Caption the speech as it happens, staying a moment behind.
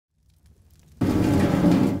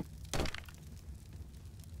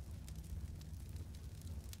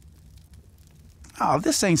Oh,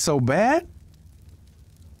 this ain't so bad.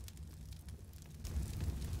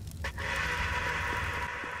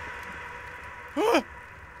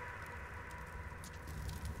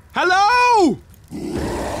 Hello?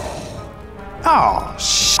 Oh,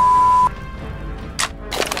 shit.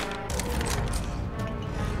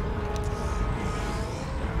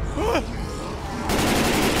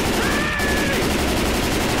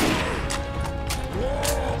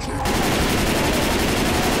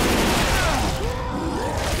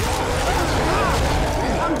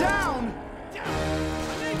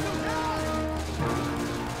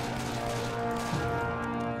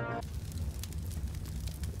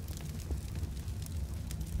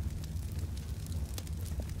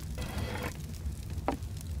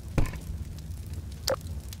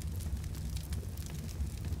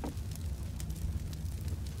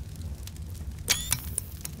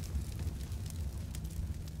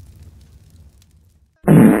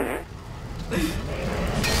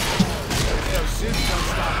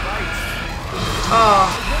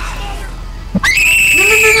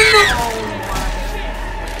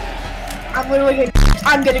 I'm literally getting.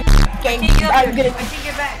 I'm getting. I can't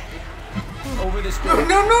get back. Over this No.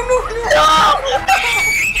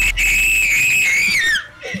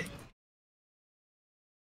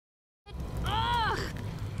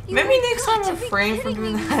 Maybe next time refrain from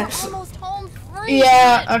doing that.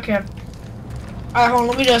 Yeah. Okay. Alright, hold on.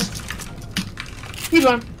 Let me just. Keep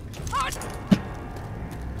going.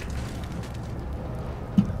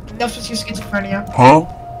 That's just your schizophrenia. Huh?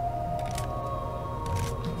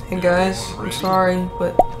 Hey guys, I'm sorry,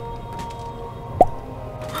 but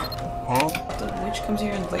Huh? the witch comes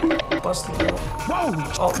here and like busts the door. Whoa!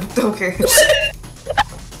 Oh, okay.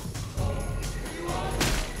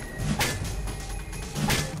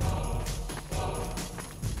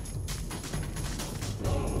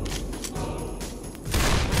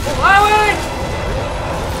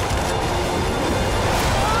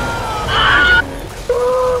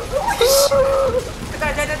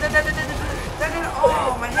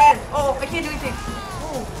 Oh, my head! Oh, I can't do anything!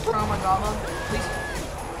 Oh, trauma drama, please.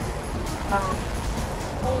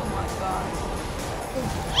 Oh my god.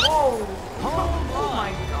 Whoa! Oh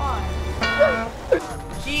my god.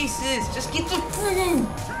 Jesus, just get the freaking.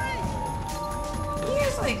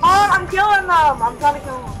 He's like. Oh, I'm killing them. I'm trying to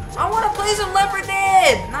kill them. I want to play some Left 4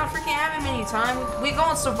 Dead! Not freaking having any time. We go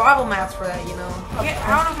on survival maps for that, you know. Get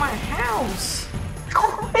out of my house!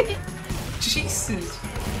 Jesus.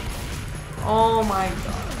 Oh my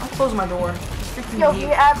god. I'm closing my door. Freaking Yo,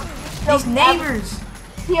 the average. these neighbors!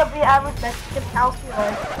 Yeah, the average Mexican house we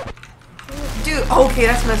are. Dude, okay,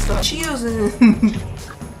 that's messed up. Cheetos in.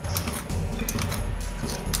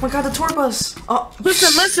 Oh my god, the tour bus! Oh,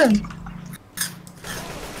 Listen.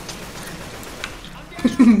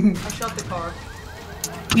 I shot the car.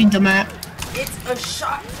 Read the map. It's a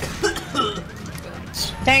shot.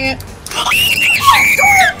 Dang it.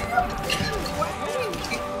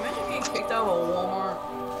 Imagine being kicked out of a Walmart.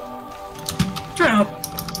 Shut up.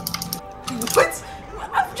 What?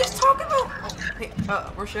 I'm just talking about. Oh, hey,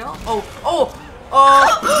 Rochelle?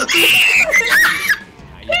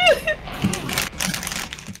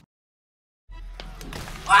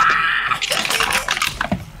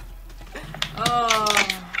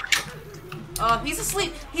 He's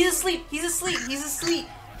asleep. He's asleep. He's asleep. He's asleep.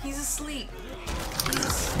 He's asleep. He's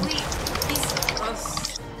asleep. He's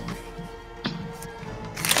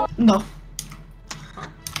No. Huh?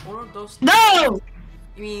 Uno, dos. No!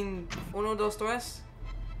 You mean uno, dos, tres?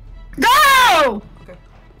 Go! Okay.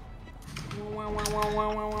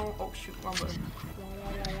 Oh shoot, wrong button.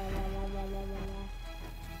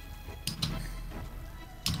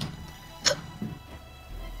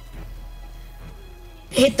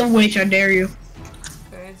 Hit the witch, I dare you.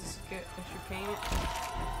 Okay, just get extra paint.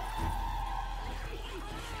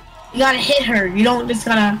 You gotta hit her. You don't just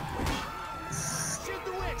gotta. Shoot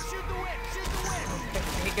the witch! Shoot the witch! Shoot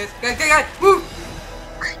the witch! Okay, guys, move!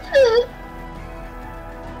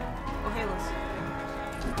 Oh, hey, let's.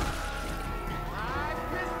 I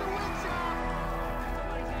pissed the witch off!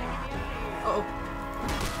 Uh oh.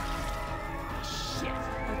 Shit!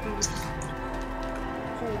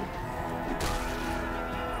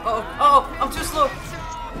 Oh, I'm too slow.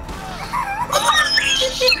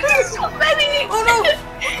 So many! Oh no!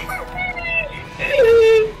 Can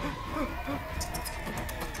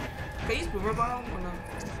you use boomer bottle or no?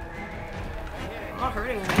 I'm not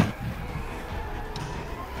hurting anyone.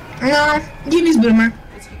 No, give me boomer.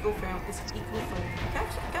 It's equal fam. It's equal fam.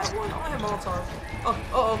 Got one. Oh, I have Molotov.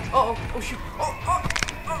 Oh shoot.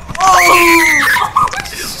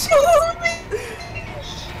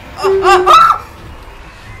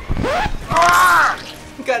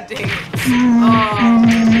 God dang it. Oh.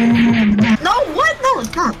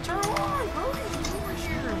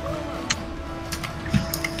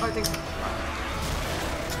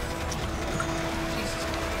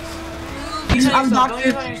 I'm Don't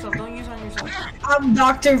use Doctor. on yourself. Don't use on yourself. I'm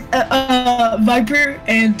Doctor Viper,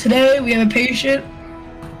 and today we have a patient.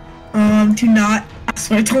 Do not. I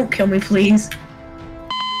swear, don't kill me, please.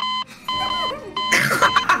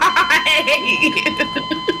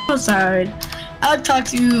 I'm sorry. I'll talk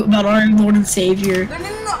to you about our Lord and Savior.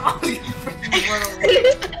 No.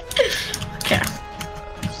 Okay.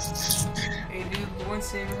 Hey, dude, Lord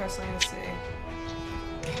Savior has something to say.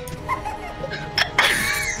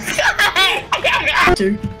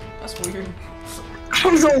 Dude, That's weird. I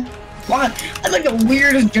don't know why. That's like the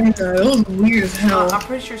weirdest drink though. It was weird as hell. I'm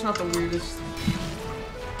pretty sure it's not the weirdest.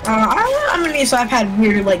 I mean, so I've had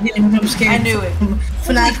weird, like, getting jump scared. I knew it. From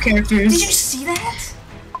FNAF characters. Did you see that?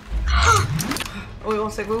 Oh, wait,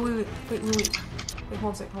 one sec. Wait. Wait, hold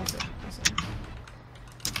on a sec.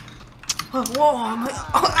 Oh, whoa,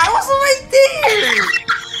 I was right there!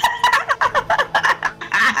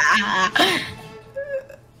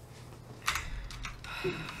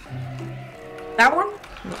 That one?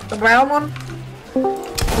 The brown one?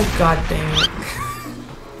 Oh, god dang it.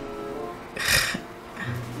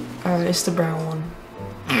 Alright, it's the brown one.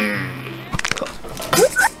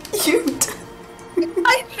 You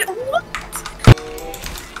What?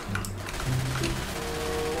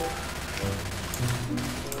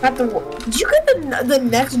 Did you get the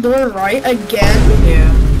next door right again?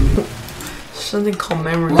 Yeah. Something called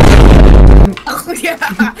memory. Oh, yeah.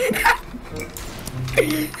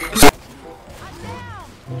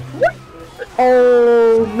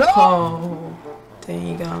 Oh, no. Oh, dang,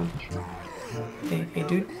 you got him.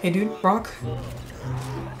 Hey dude, rock.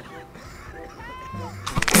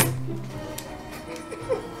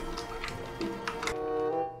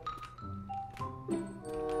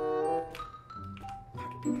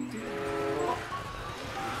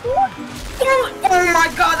 Oh my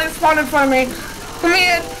god, they spawned in front of me. Come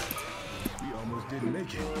in. We almost didn't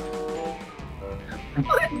make it.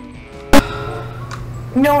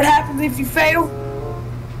 You know what happens if you fail?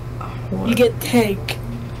 What? You get tank.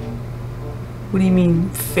 What do you mean,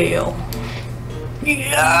 fail?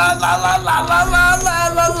 Yeah, la la la la la la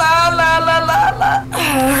la la la la la la.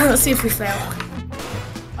 Let's see if we fail.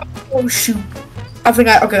 Oh shoot. I think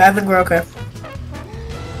we're okay.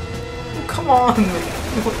 Come on, man.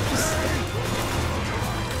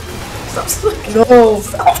 Stop slicking. No. No.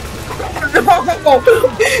 What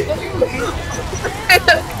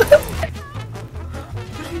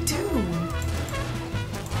do you do?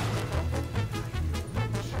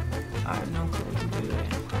 I have no clue what to do there.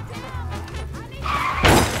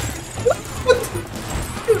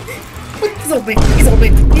 He's open. He's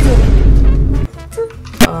open. He's open.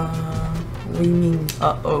 What do you mean,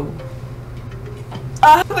 uh-oh? I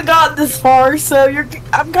haven't gotten this far, so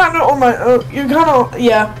I'm kind of on my own. You're kind of,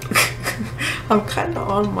 yeah. I'm kind of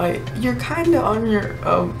on my. You're kind of on your.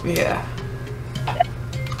 Yeah.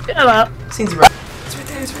 Shut up. Seems right. It's right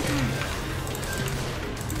there. It's right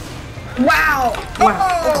there. Wow. Wow.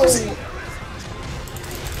 Oh.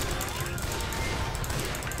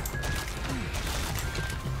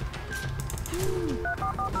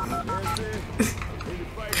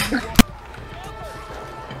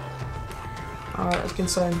 Alright, let's get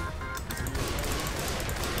inside.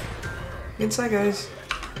 Get inside, guys.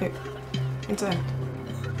 Here. Inside.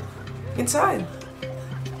 Inside.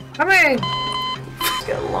 Come in.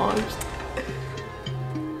 Get launched.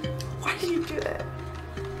 Why did you do that?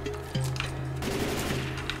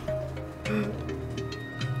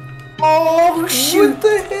 Oh shoot. What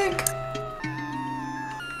the heck?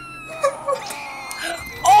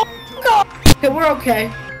 Oh god. Okay, we're okay.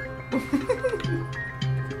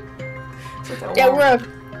 Yeah,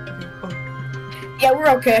 we're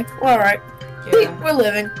okay. We're alright. Yeah. We're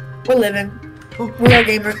living. We're living. We're a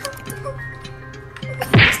gamer.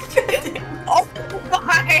 Oh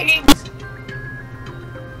my!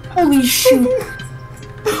 Holy shoot!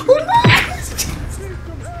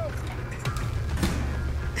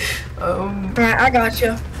 Alright, I got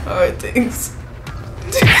you. Alright, thanks.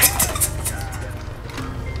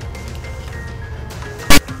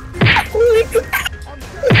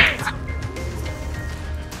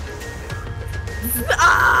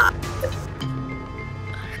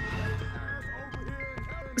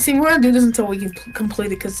 See, we're gonna do this until we can complete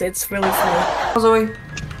it because it's really fun. How's Zoe?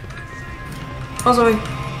 How's Zoe?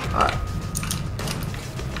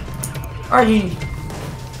 Alright,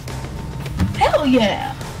 Hell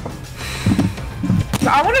yeah!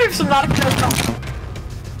 I wonder if some not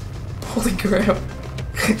holy crap.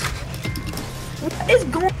 What is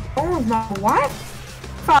going on with my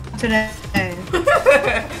Wi-Fi today?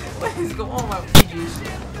 What is going on with my pages?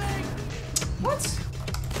 What?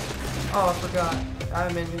 Oh, I forgot. I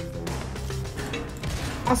haven't been anything.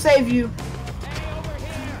 I'll save you.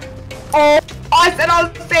 Oh, I said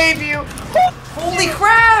I'll save you. Holy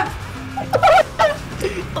crap!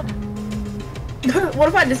 What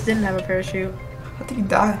if I just didn't have a parachute? I think he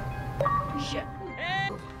died. Shit.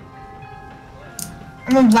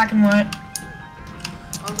 I'm in black and white.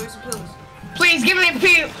 I'll do some pills. Please give me a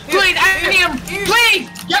pill. Please, I need him. Please.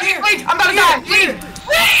 Yes, please. I'm about to die. Please.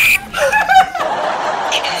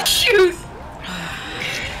 Shoot.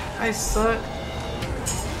 I suck.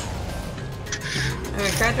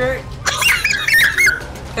 Anyway, can I direct?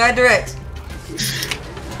 Can I direct?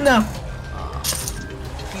 No.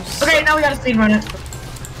 Okay, now we gotta speed run it.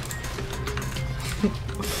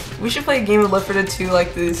 We should play a game of Left 4 Dead 2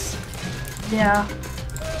 like this. Yeah.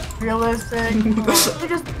 Realistic. They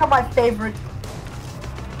just become my favorite.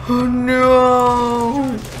 Oh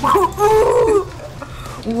no!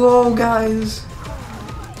 Whoa, guys.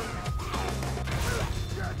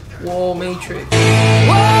 Whoa, Matrix.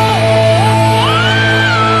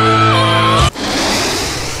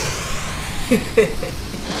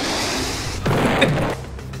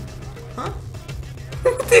 Huh?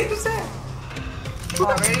 What the heck was that? Oh,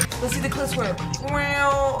 ready? Let's see the clip swim.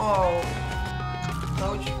 Wow. Oh.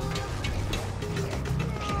 Coach.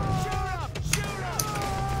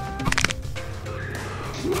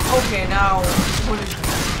 Okay, now what is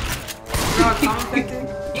you're not common infected?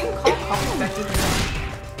 You can call common infected.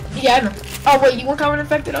 Yeah, I know. Oh wait, you want common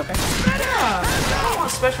infected? Okay. Yeah. I don't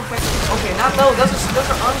want special infected. Okay, not those. Those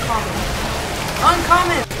are uncommon.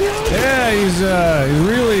 Uncommon. Yeah, he's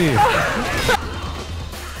really.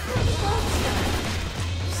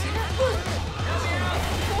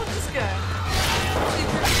 What's this guy?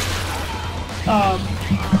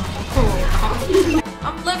 Cool.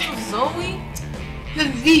 I'm left with Zoe.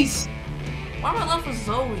 These. Why am I left with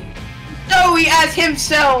Zoe? Zoe as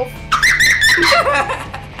himself.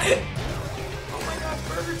 Oh my god,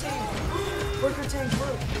 Burger Tank! Burger Tank,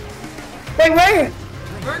 look! Wait, where?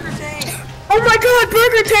 Burger Tank! Oh my god,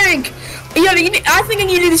 Burger Tank! Yo, I think you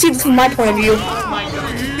need to see this from my point of view. Oh my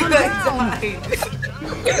god, you guys died!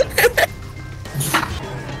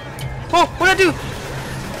 Oh, what'd I do?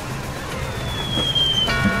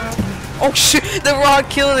 Oh shit, the rock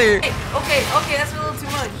killed her! Hey, okay, that's a little too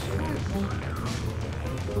much.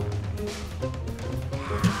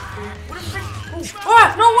 Oh,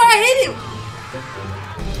 no, why I hit him?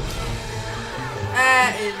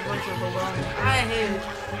 That is a bunch of baloney. I hit him.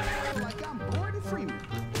 Like I'm bored and free.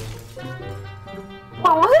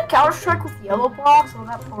 Well, was it Counter-Strike with yellow box or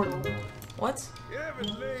that portal? What?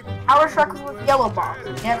 Counter-Strike was with yellow box.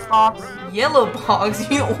 Xbox. Yellow box? You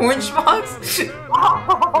mean orange box?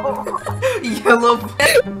 Oh. Yellow box. I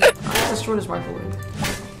have to destroy this microwave.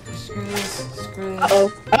 Screw this. Screw this.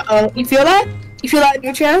 Uh-oh. Uh-oh. You feel that? You feel that in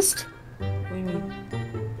your chest? What do you mean?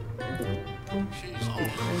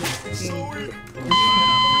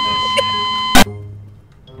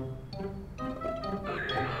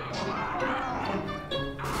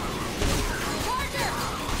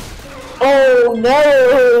 Oh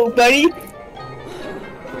no, buddy.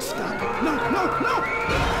 Stop it. No, no, no.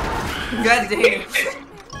 God damn.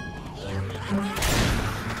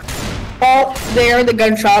 Oh, there are the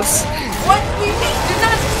gunshots. What? We did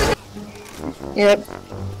not. Yep.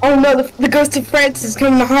 Oh no, the ghost of France is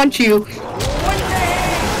coming to haunt you. What the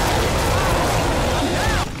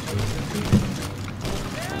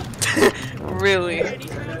heck? Really?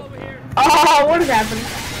 Oh, what is happening?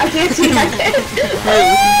 I can't see. I can't.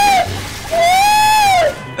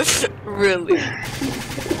 Really?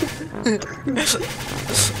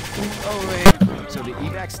 Oh wait. So the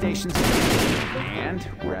evac station's in, and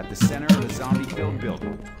we're at the center of the zombie-filled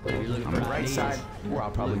building. On the right side, we're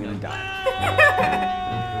all probably gonna die.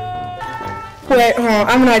 Wait, hold on,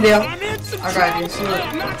 I have an idea. I got you. See what?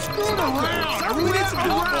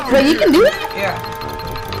 Wait, you can do it? Yeah.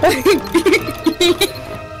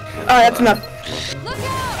 Alright, that's enough.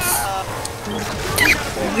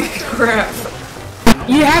 Holy crap.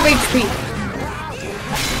 You have HP.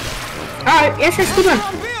 Alright, yeah, sure, keep on.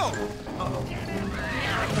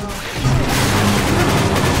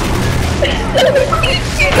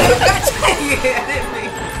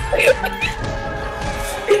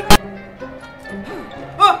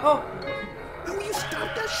 Oh. Now will you stop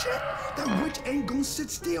that shit? That witch ain't gonna sit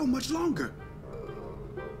still much longer.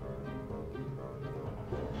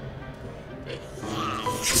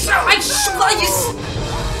 I slice.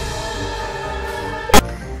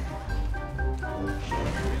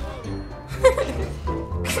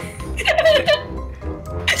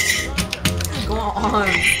 Go on.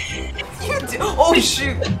 You do. Oh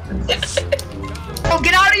shoot. Oh,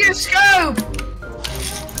 get out of your scope!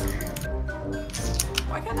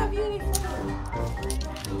 can't I be any fun?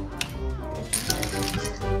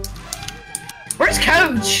 Where's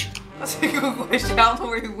Coach? That's a good question. I don't know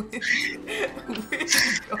where he went.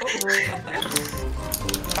 Where'd he go?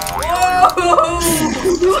 Whoa!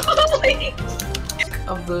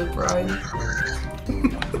 Of the bride.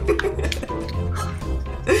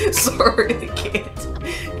 Sorry, I can't.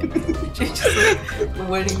 Just like the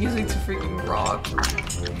wedding music to freaking rock.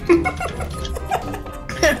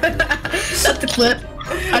 That's the clip.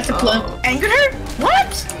 That's the clip. Angered her?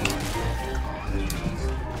 What?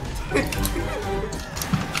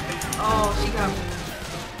 Oh, she got me.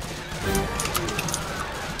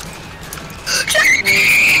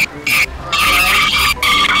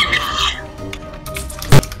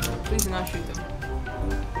 Please do not shoot them.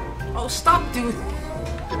 Oh, stop doing that.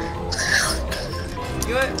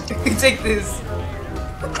 Good. Take this.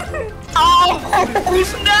 Oh,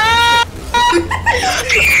 no!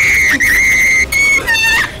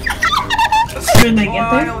 When they get I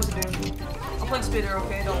there? know what to do. I'm playing spitter,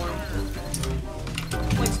 okay? Don't worry. I'm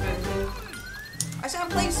playing spitter. I said I'm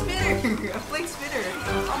playing spitter! I'm playing spitter.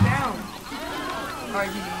 Calm down.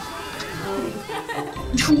 Alright, GG's.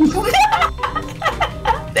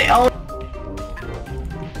 They all.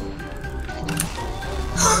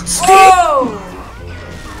 Oh!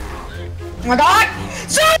 Oh my god!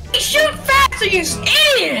 Somebody shoot faster, you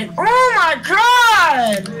idiot! Oh my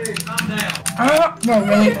god! Hey, calm down. No,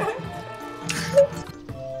 really?